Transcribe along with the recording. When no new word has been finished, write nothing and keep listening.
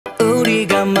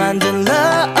우리가 만든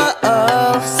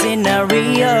love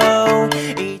scenario.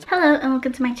 Hello and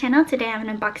welcome to my channel. Today I have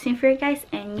an unboxing for you guys,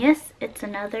 and yes, it's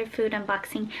another food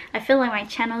unboxing. I feel like my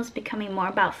channel is becoming more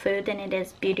about food than it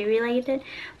is beauty related,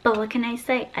 but what can I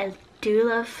say? I do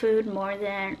love food more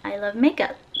than I love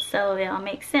makeup, so it all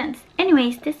makes sense.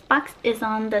 Anyways, this box is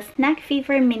on the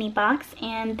Snackfever mini box,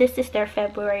 and this is their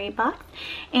February box.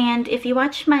 And if you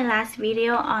watched my last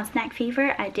video on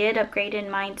Snackfever, I did upgrade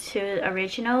mine to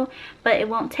original, but it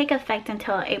won't take effect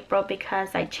until April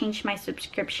because I changed my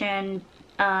subscription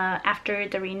after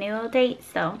the renewal date.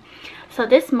 So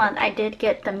this month I did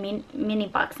get the mini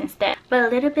box instead. But a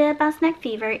little bit about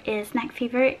Snackfever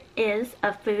is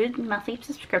a food monthly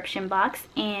subscription box,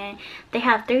 and they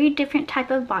have 3 different type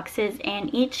of boxes,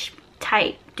 and each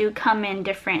type do come in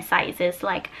different sizes.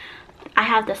 Like I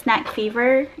have the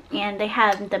Snackfever, and they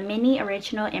have the mini,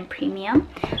 original, and premium.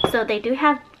 So they do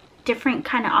have different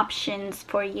kind of options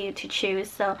for you to choose.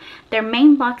 So their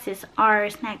main boxes are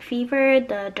Snackfever,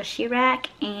 the Doshirak,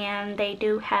 and they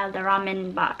do have the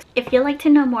ramen box. If you'd like to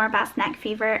know more about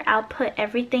Snackfever, I'll put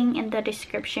everything in the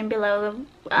description below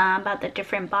about the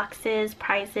different boxes,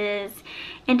 prices,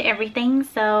 and everything.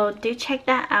 So do check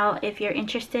that out if you're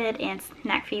interested in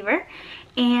Snackfever.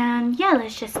 And yeah,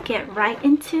 let's just get right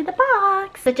into the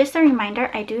box. So just a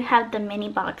reminder, I do have the mini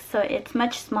box, so it's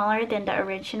much smaller than the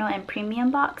original and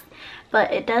premium box, but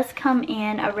it does come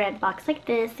in a red box like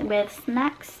this with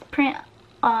snacks print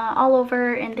all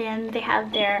over, and then they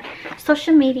have their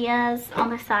social medias on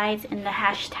the sides and the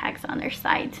hashtags on their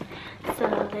sides.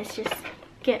 So let's just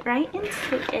get right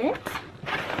into it.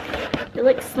 It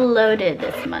looks loaded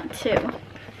this month too.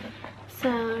 So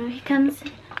it comes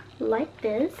like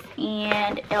this,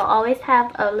 and it'll always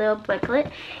have a little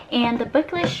booklet, and the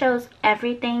booklet shows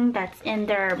everything that's in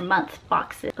their month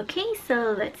boxes. Okay,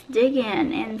 so let's dig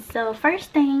in. And so first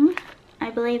thing,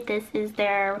 I believe this is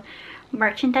their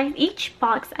merchandise. Each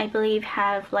box I believe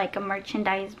have like a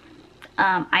merchandise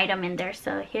item in there.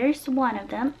 So here's one of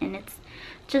them, and it's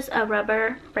just a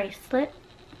rubber bracelet,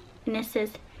 and it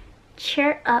says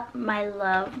 "Cheer Up My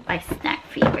Love" by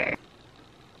Snackfever.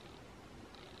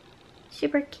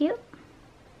 Super cute.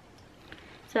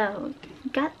 So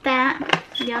got that.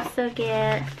 You also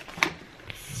get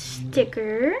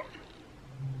sticker,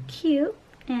 cute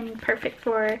and perfect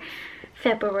for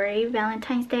February,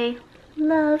 Valentine's Day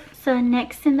love. So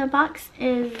next in the box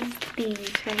is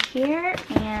these right here,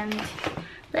 and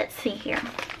let's see here.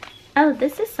 Oh,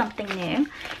 this is something new.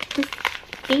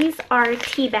 These are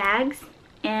tea bags,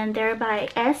 and they're by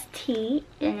ST,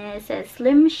 and it says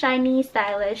Slim, Shiny,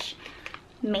 Stylish,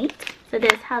 Mate. So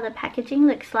this is how the packaging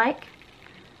looks like,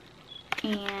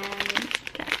 and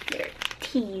got their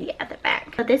tea at the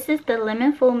back. So this is the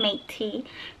lemon full mate tea,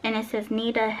 and it says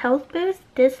need a health boost.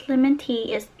 This lemon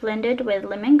tea is blended with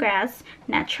lemongrass,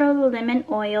 natural lemon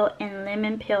oil, and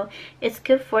lemon peel. It's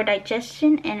good for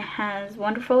digestion and has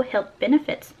wonderful health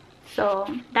benefits. So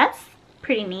that's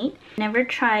pretty neat. Never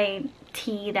tried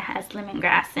tea that has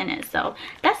lemongrass in it, so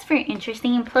that's very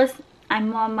interesting. And plus,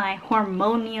 I'm on my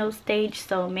hormonal stage,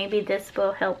 so maybe this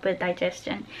will help with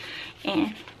digestion.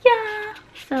 And yeah,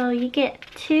 so you get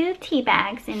 2 tea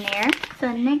bags in there.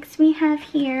 So next we have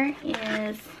here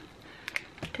is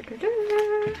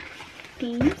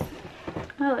these.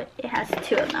 Oh, it has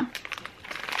 2 of them.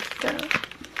 So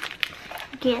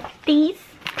get these.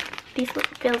 These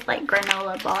feels like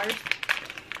granola bars.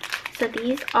 So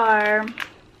these are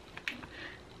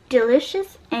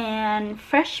delicious and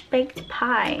fresh baked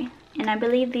pie, and I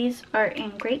believe these are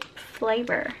in grape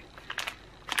flavor.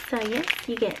 So yes,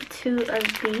 you get 2 of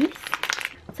these.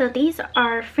 So these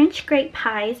are French grape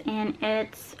pies, and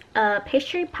it's a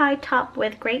pastry pie topped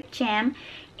with grape jam,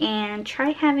 and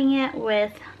try having it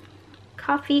with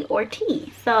coffee or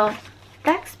tea. So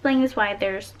that explains why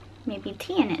there's maybe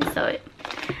tea in it. So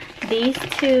these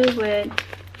 2 would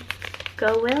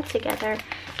go well together.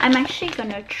 I'm actually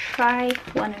gonna try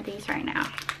one of these right now,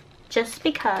 just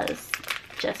because.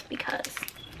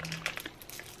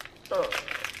 Oh,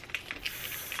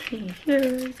 see here,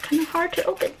 it's kind of hard to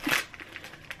open.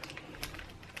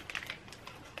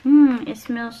 It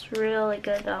smells really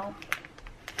good though.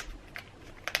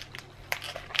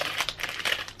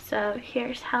 So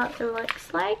here's how it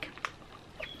looks like,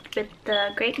 with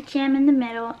the grape jam in the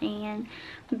middle and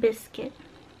biscuit.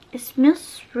 It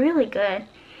smells really good.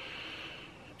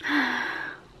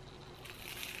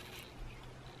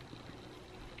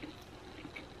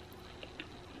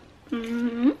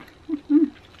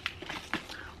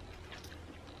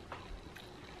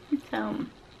 So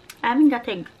I haven't got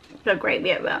the grape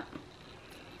yet, but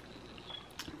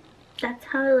that's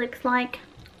how it looks like.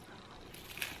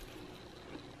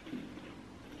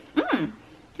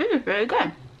 is really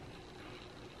good.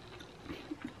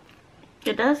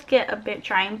 It does get a bit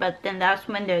dry, but then that's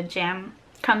when the jam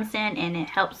comes in and it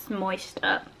helps moist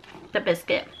up the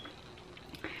biscuit.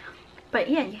 But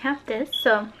yeah, you have this,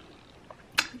 so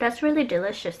that's really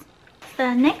delicious.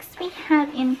 So next we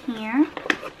have in here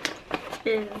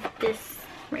is this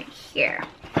right here.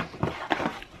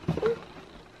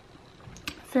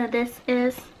 So this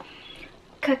is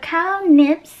cacao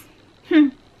nibs.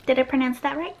 Did I pronounce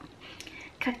that right?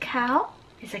 Cacao?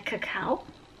 Is it cacao?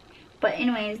 But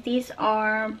anyways, these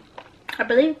are, I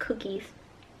believe, cookies.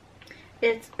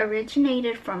 It's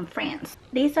originated from France.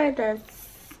 These are the...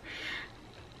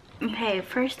 Okay,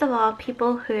 first of all,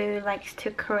 people who likes to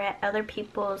correct other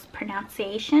people's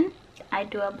pronunciation, I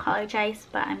do apologize,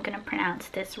 but I'm gonna pronounce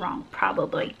this wrong,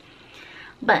 probably.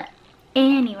 But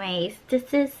anyways,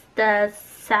 this is the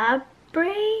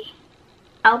Sabre.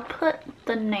 I'll put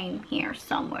the name here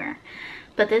somewhere.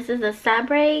 But this is the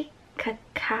Sabre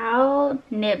cacao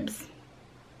nibs.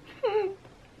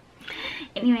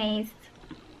 Anyways,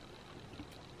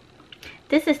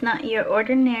 this is not your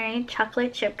ordinary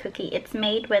chocolate chip cookie. It's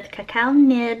made with cacao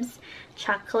nibs,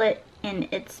 chocolate in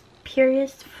its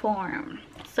purest form.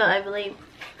 So I believe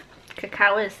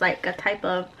cacao is like a type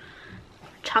of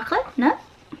chocolate nut,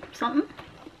 something.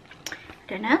 I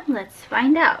don't know. Let's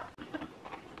find out.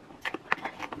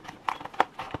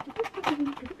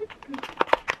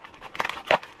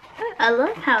 I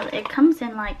love how it comes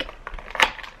in like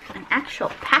an actual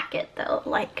packet though.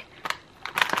 Like,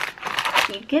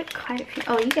 you get quite a few.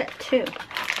 Oh, you get 2.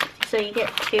 So you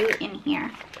get 2 in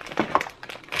here.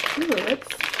 Ooh,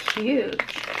 it's huge.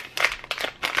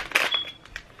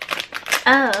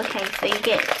 Oh, okay. So you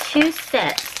get 2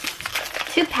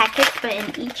 sets, 2 packets, but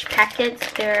in each packet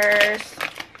there's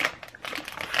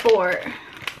 4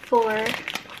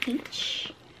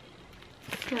 each.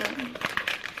 So,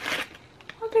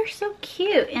 oh, they're so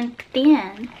cute and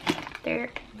thin. They're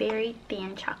very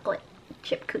thin chocolate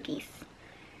chip cookies.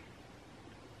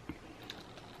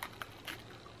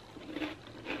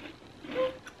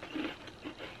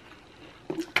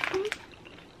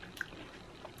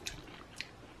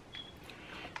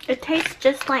 It tastes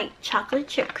just like chocolate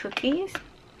chip cookies,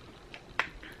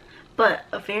 but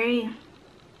a very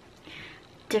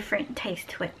different taste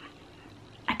to it.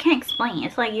 I can't explain.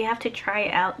 It's like you have to try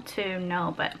it out to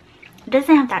know, but it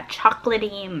doesn't have that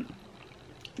chocolatey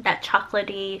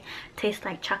taste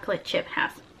like chocolate chip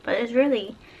has. But it's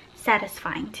really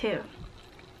satisfying too.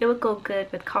 It would go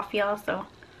good with coffee also.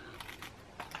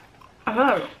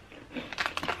 Oh,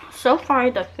 so far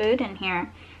the food in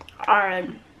here are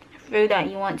food that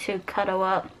you want to cuddle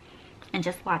up and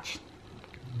just watch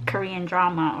Korean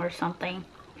drama or something.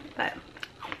 But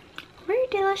very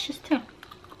delicious too.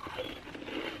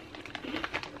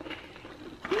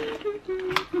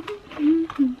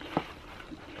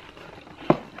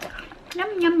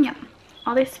 Yum yum yum.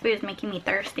 All this food is making me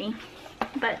thirsty.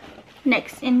 But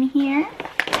next in here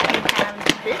we have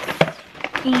this,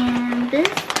 and this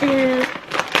is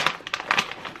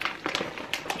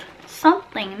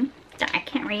something that I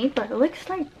can't read, but it looks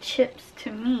like chips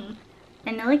to me,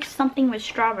 and it looks something with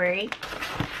strawberry.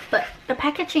 But the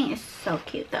packaging is so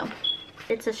cute though.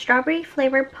 It's a strawberry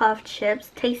flavored puff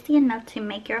chips, tasty enough to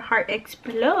make your heart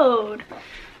explode.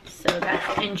 So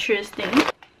that's interesting.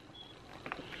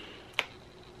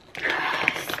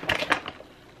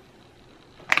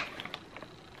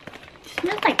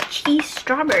 Smells like cheese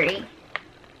strawberry,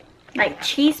 like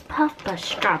cheese puff but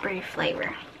strawberry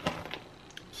flavor.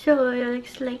 So it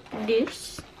looks like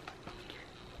this.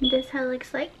 This how it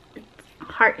looks like. It's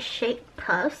heart-shaped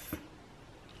puffs.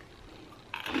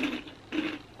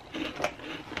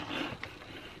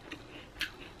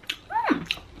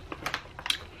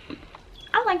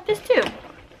 I like this too.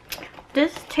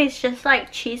 This tastes just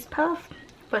like cheese puff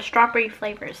but strawberry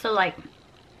flavor. So like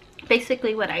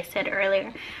basically what I said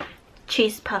earlier,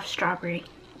 cheese puff strawberry,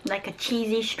 like a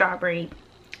cheesy strawberry.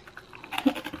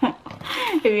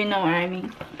 If you know what I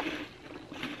mean.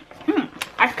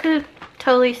 I could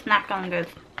totally snack on this.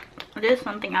 This is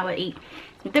something I would eat.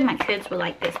 I think my kids would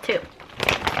like this too.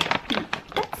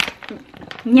 That's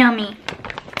yummy.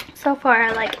 So far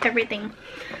I like everything.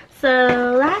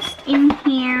 So last in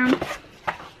here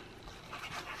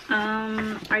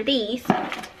are these,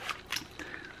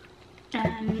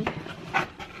 and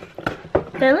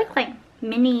they look like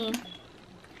mini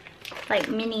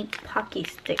Pocky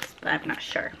sticks, but I'm not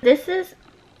sure. This is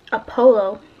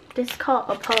Apollo. This is called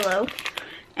Apollo,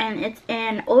 and it's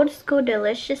an old school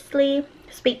deliciously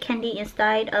sweet candy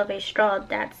inside of a straw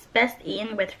that's best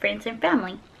eaten with friends and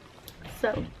family.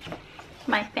 So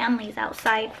my family's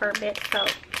outside for a bit, so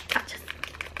I'll just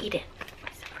eat it.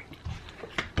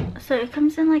 So it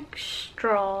comes in like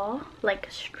straw, like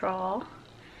a straw.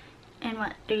 And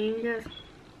what do you just...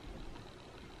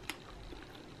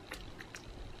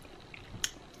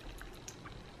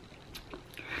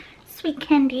 Sweet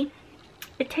candy.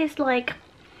 It tastes like,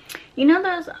 you know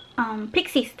those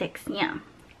pixie sticks? Yeah,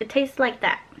 it tastes like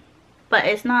that, but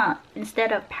it's not.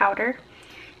 Instead of powder,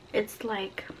 it's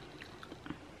like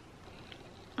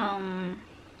something,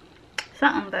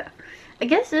 but I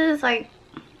guess it is like,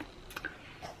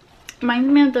 reminds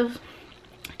me of those,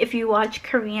 if you watch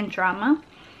Korean drama,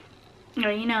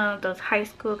 or you know those high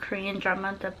school Korean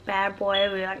drama, the bad boy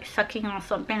will be like sucking on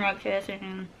something like this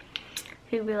and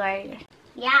he'll be like,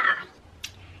 yeah.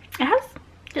 It has,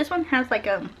 this one has like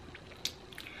a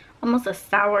almost a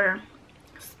sour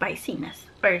spiciness,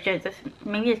 or just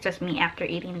maybe it's just me after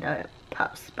eating the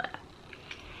puffs, but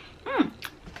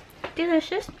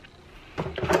delicious.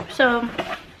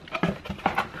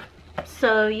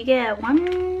 So you get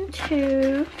 1,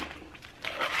 2,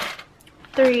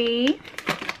 3.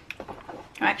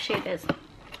 Actually, it is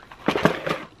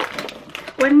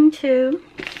 1, 2,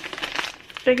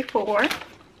 3, 4,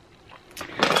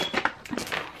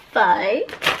 5,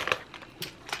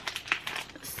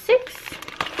 6,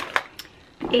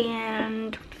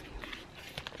 and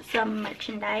some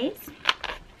merchandise.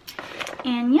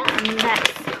 And yeah,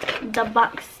 that's the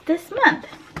box this month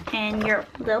and your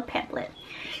little pamphlet.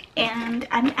 And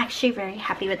I'm actually very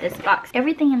happy with this box.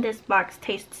 Everything in this box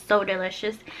tastes so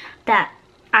delicious that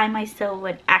I myself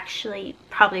would actually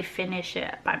probably finish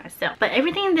it by myself. But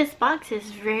everything in this box is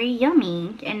very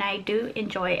yummy and I do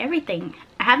enjoy everything.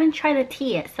 I haven't tried the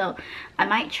tea yet, so I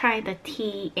might try the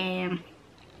tea and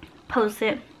post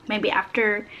it maybe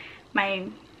after my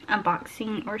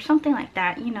unboxing or something like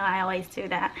that. You know, I always do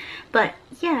that. But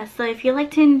yeah, so if you'd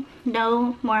like to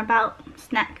know more about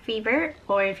Snackfever,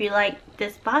 or if you like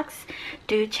this box,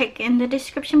 do check in the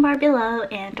description bar below,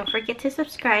 and don't forget to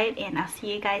subscribe, and I'll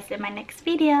see you guys in my next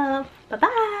video. Bye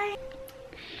bye.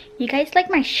 You guys like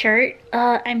my shirt?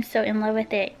 I'm so in love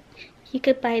with it. You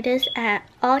could buy this at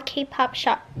all K-pop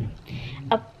shop.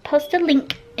 I'll post a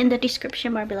link in the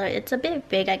description bar below. It's a bit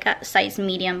big. I got size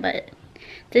medium, but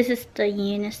this is the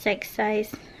unisex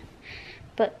size.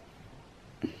 But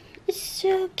it's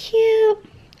so cute.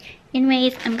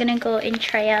 Anyways, I'm gonna go and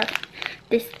try out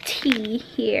this tea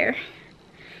here.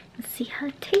 Let's see how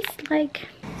it tastes like.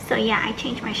 So yeah, I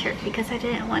changed my shirt because I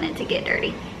didn't want it to get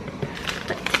dirty.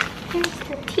 But here's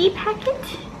the tea packet.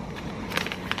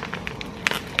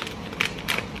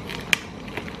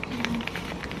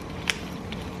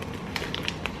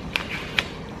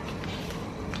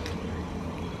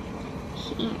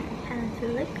 Here, how does it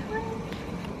look like?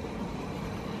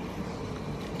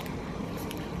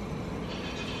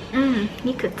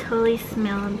 You could totally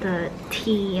smell the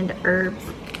tea and the herbs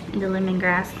and the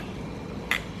lemongrass.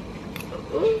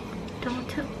 Ooh, don't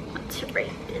tell me what to rate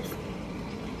this.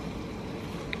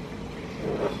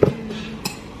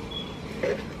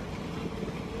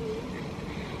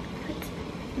 Put it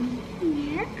in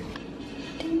here.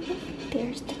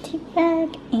 There's the tea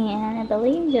bag, and I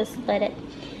believe just let it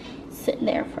sit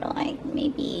there for like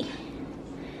maybe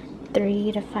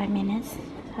 3 to 5 minutes.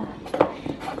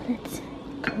 Let's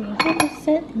close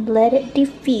it and let it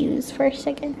diffuse for a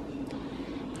second.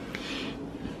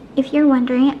 If you're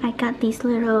wondering, I got these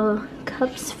little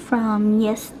cups from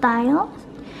Yes Style,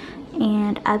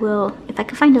 and I will, if I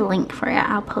can find a link for it,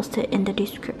 I'll post it in the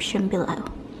description below.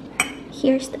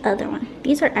 Here's the other one.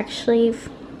 These are actually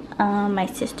my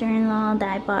sister-in-law that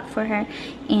I bought for her,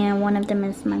 and one of them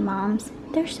is my mom's.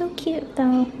 They're so cute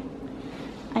though.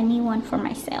 I need one for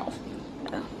myself.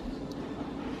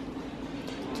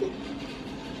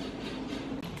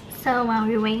 So while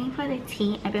we're waiting for the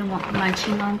tea, I've been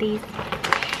munching on these,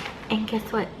 and guess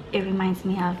what it reminds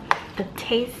me of? The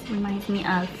taste reminds me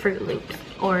of Fruit Loops,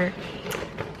 or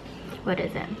what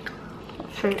is it?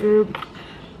 Fruit Loop.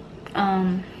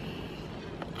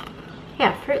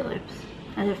 Yeah, Fruit Loops.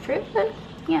 Is it Fruit Loops?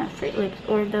 Yeah, Fruit Loops,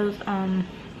 or those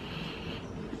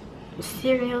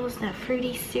cereals, that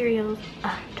fruity cereals.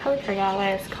 Totally forgot what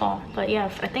it's called, but yeah,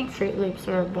 I think Fruit Loops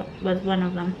was one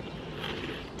of them.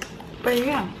 But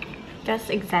yeah, that's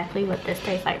exactly what this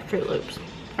tastes like, Fruit Loops,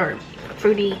 or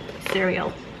fruity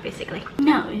cereal, basically.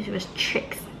 No, it was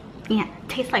Tricks. Yeah, it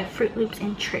tastes like Fruit Loops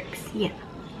and Tricks. Yeah,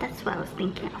 that's what I was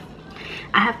thinking of.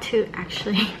 I have to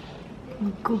actually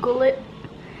Google it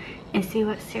and see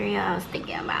what cereal I was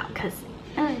thinking about, because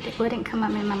it wouldn't come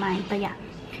up in my mind. But yeah,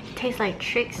 it tastes like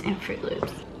Tricks and Fruit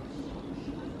Loops.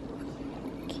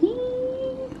 Okay,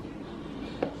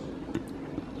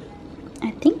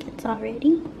 I think it's all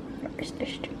ready. Where's the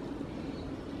string?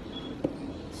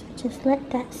 So just let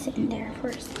that sit in there for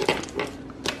a second.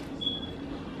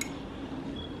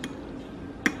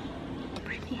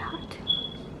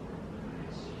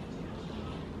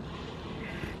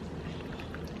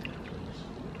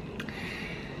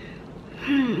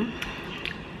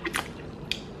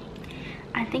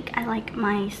 think I like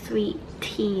my sweet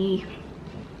tea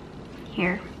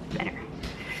here better.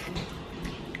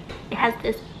 It has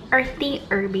this earthy,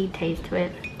 herby taste to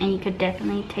it, and you could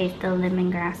definitely taste the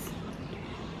lemongrass.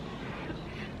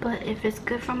 But if it's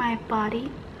good for my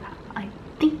body, I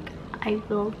think I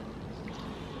will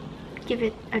give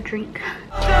it a drink.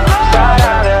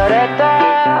 사랑을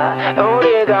했다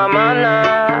우리가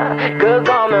만나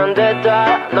그거면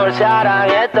됐다 널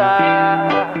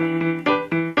사랑했다